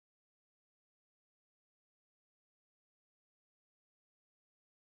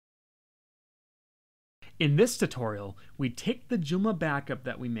In this tutorial, we take the Joomla backup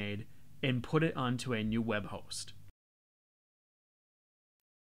that we made and put it onto a new web host.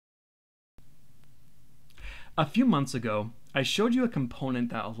 A few months ago, I showed you a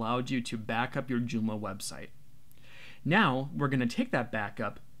component that allowed you to back up your Joomla website. Now, we're going to take that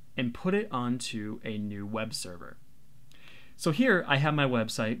backup and put it onto a new web server. So here I have my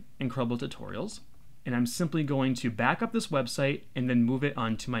website, Incredible Tutorials, and I'm simply going to back up this website and then move it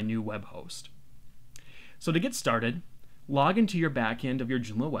onto my new web host. So to get started, log into your backend of your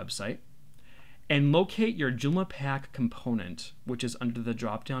Joomla website and locate your Joomla pack component, which is under the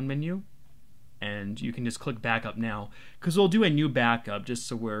drop-down menu. And you can just click backup now because we'll do a new backup just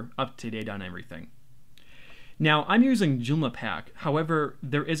so we're up to date on everything. Now I'm using Joomla pack, however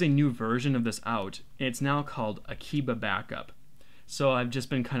there is a new version of this out and it's now called Akiba backup. So I've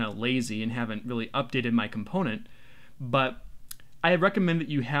just been kind of lazy and haven't really updated my component, but I recommend that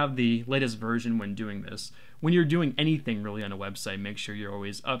you have the latest version when doing this. When you're doing anything really on a website, make sure you're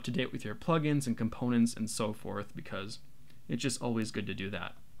always up to date with your plugins and components and so forth because it's just always good to do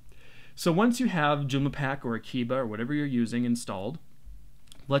that. So once you have Joomla pack or Akiba or whatever you're using installed,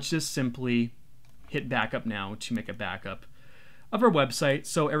 let's just simply hit backup now to make a backup of our website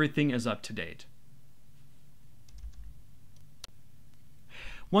so everything is up to date.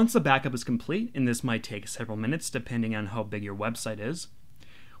 Once the backup is complete, and this might take several minutes depending on how big your website is,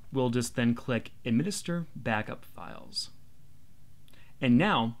 we'll just then click Administer Backup Files. And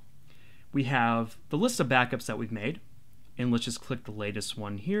now we have the list of backups that we've made, and let's just click the latest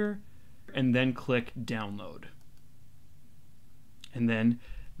one here and then click Download. And then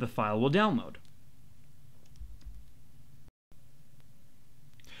the file will download.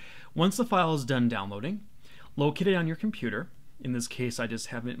 Once the file is done downloading, locate it on your computer. In this case, I just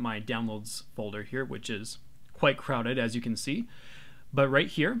have it in my Downloads folder here, which is quite crowded as you can see. But right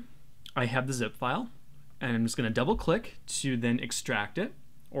here, I have the zip file, and I'm just going to double click to then extract it,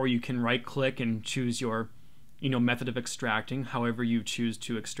 or you can right click and choose your method of extracting, however you choose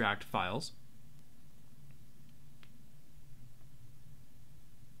to extract files.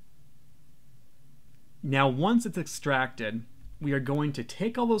 Now once it's extracted, we are going to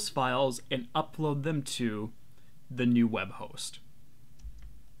take all those files and upload them to the new web host.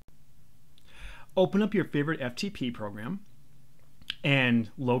 Open up your favorite FTP program and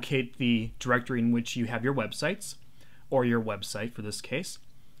locate the directory in which you have your websites, or your website for this case.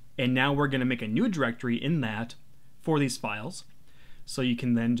 And now we're going to make a new directory in that for these files. So you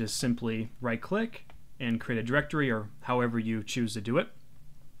can then just simply right click and create a directory, or however you choose to do it.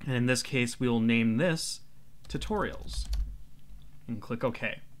 And in this case, we'll name this Tutorials and click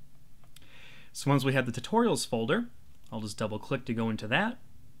OK. So once we have the Tutorials folder, I'll just double click to go into that.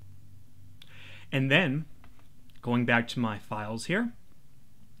 And then going back to my files here,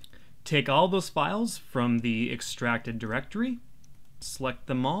 take all those files from the extracted directory, select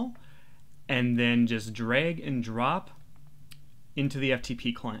them all, and then just drag and drop into the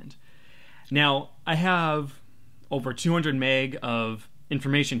FTP client. Now I have over 200 meg of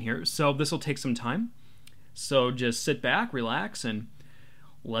information here, so this will take some time. So just sit back, relax, and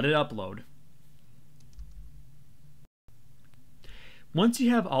let it upload. Once you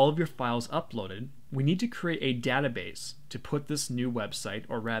have all of your files uploaded, we need to create a database to put this new website,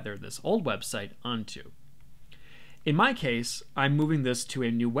 or rather this old website, onto. In my case, I'm moving this to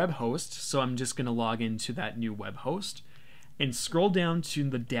a new web host, so I'm just going to log into that new web host and scroll down to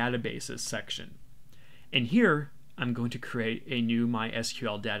the databases section. And here, I'm going to create a new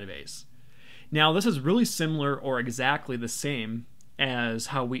MySQL database. Now, this is really similar or exactly the same as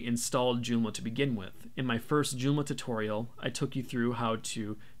how we installed Joomla to begin with. In my first Joomla tutorial, I took you through how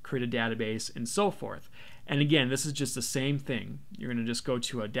to create a database and so forth. And again, this is just the same thing. You're going to just go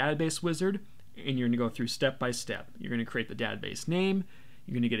to a database wizard and you're going to go through step by step. You're going to create the database name,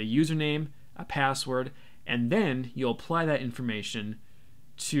 you're going to get a username, a password, and then you'll apply that information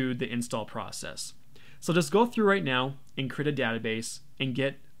to the install process. So just go through right now and create a database and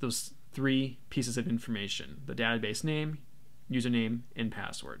get those 3 pieces of information: the database name, username, and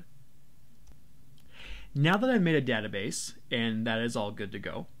password. Now that I've made a database and that is all good to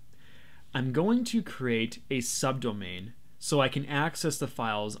go, I'm going to create a subdomain so I can access the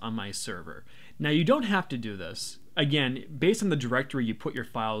files on my server. Now you don't have to do this. Again, based on the directory you put your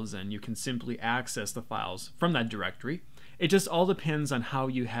files in, you can simply access the files from that directory. It just all depends on how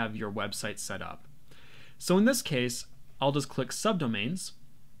you have your website set up. So in this case, I'll just click Subdomains,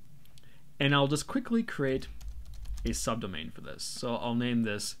 and I'll just quickly create a subdomain for this. So I'll name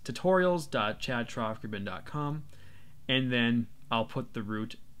this tutorials.chadtroffgribbon.com, and then I'll put the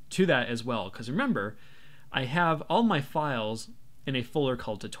root to that as well, because remember, I have all my files in a folder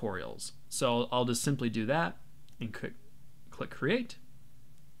called tutorials. So I'll just simply do that and click create.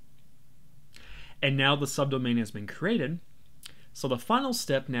 And now the subdomain has been created. So the final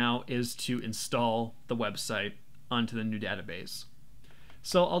step now is to install the website onto the new database.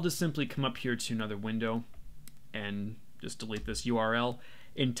 So I'll just simply come up here to another window and just delete this URL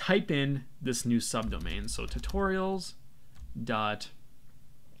and type in this new subdomain. So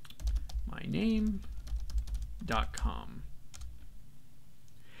tutorials.myname.com.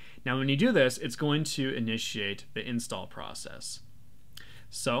 Now when you do this, it's going to initiate the install process.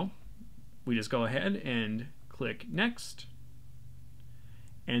 So we just go ahead and click next,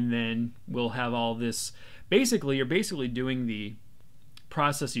 and then we'll have all this. Basically, you're basically doing the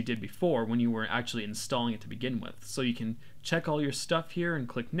process you did before when you were actually installing it to begin with. So you can check all your stuff here and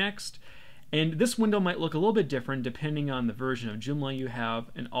click next. And this window might look a little bit different depending on the version of Joomla you have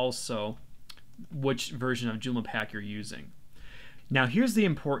and also which version of Joomla pack you're using. Now here's the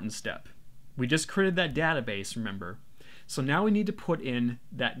important step. We just created that database, remember? So now we need to put in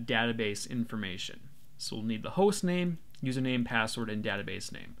that database information. So we'll need the host name, username, password, and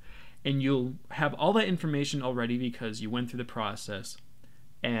database name. And you'll have all that information already because you went through the process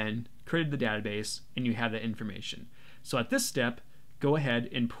and created the database and you have that information. So at this step, go ahead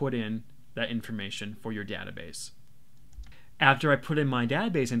and put in that information for your database. After I put in my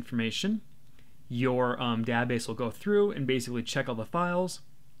database information, your database will go through and basically check all the files,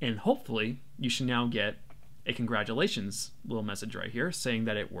 and hopefully you should now get a congratulations little message right here saying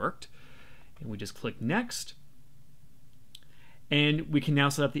that it worked. And we just click next. And we can now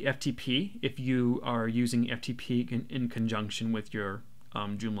set up the FTP if you are using FTP in conjunction with your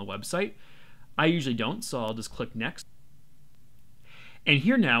Joomla website. I usually don't, so I'll just click next. And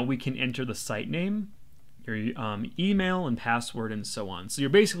here now we can enter the site name, your email and password, and so on. So you're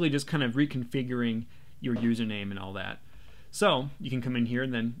basically just kind of reconfiguring your username and all that. So you can come in here,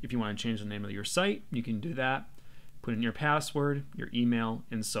 and then if you want to change the name of your site, you can do that. Put in your password, your email,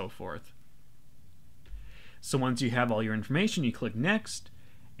 and so forth. So once you have all your information, you click next,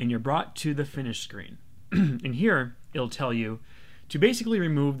 and you're brought to the finish screen. And here, it'll tell you to basically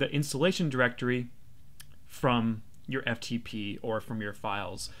remove the installation directory from your FTP or from your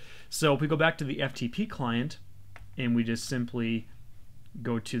files. So if we go back to the FTP client, and we just simply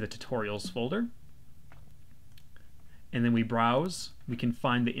go to the tutorials folder, and then we browse, we can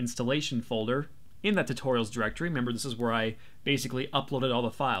find the installation folder in that tutorials directory. Remember, this is where I basically uploaded all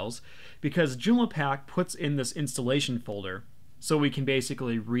the files, because Joomla pack puts in this installation folder so we can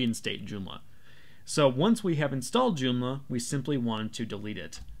basically reinstate Joomla. So once we have installed Joomla, we simply want to delete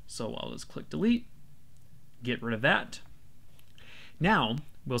it. So I'll just click delete, get rid of that. Now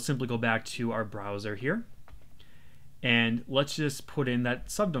we'll simply go back to our browser here, and let's just put in that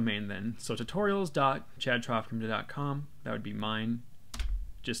subdomain then. So tutorials.chadtrofcomputer.com, that would be mine,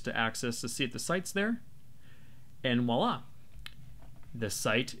 just to access to see if the site's there. And voila, the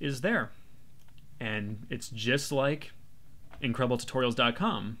site is there. And it's just like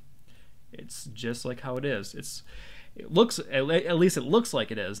incredibletutorials.com. It's just like how it is. It looks, at least it looks like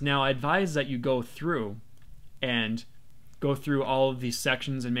it is. Now I advise that you go through all of these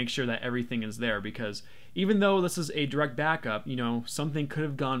sections and make sure that everything is there, because even though this is a direct backup, you know, something could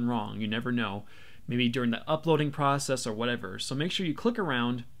have gone wrong. You never know. Maybe during the uploading process or whatever. So make sure you click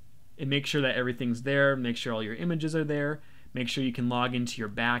around and make sure that everything's there. Make sure all your images are there. Make sure you can log into your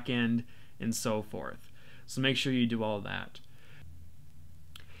back end and so forth. So make sure you do all that.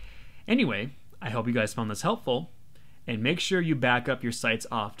 Anyway, I hope you guys found this helpful, and make sure you back up your sites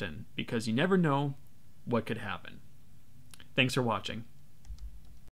often, because you never know what could happen. Thanks for watching.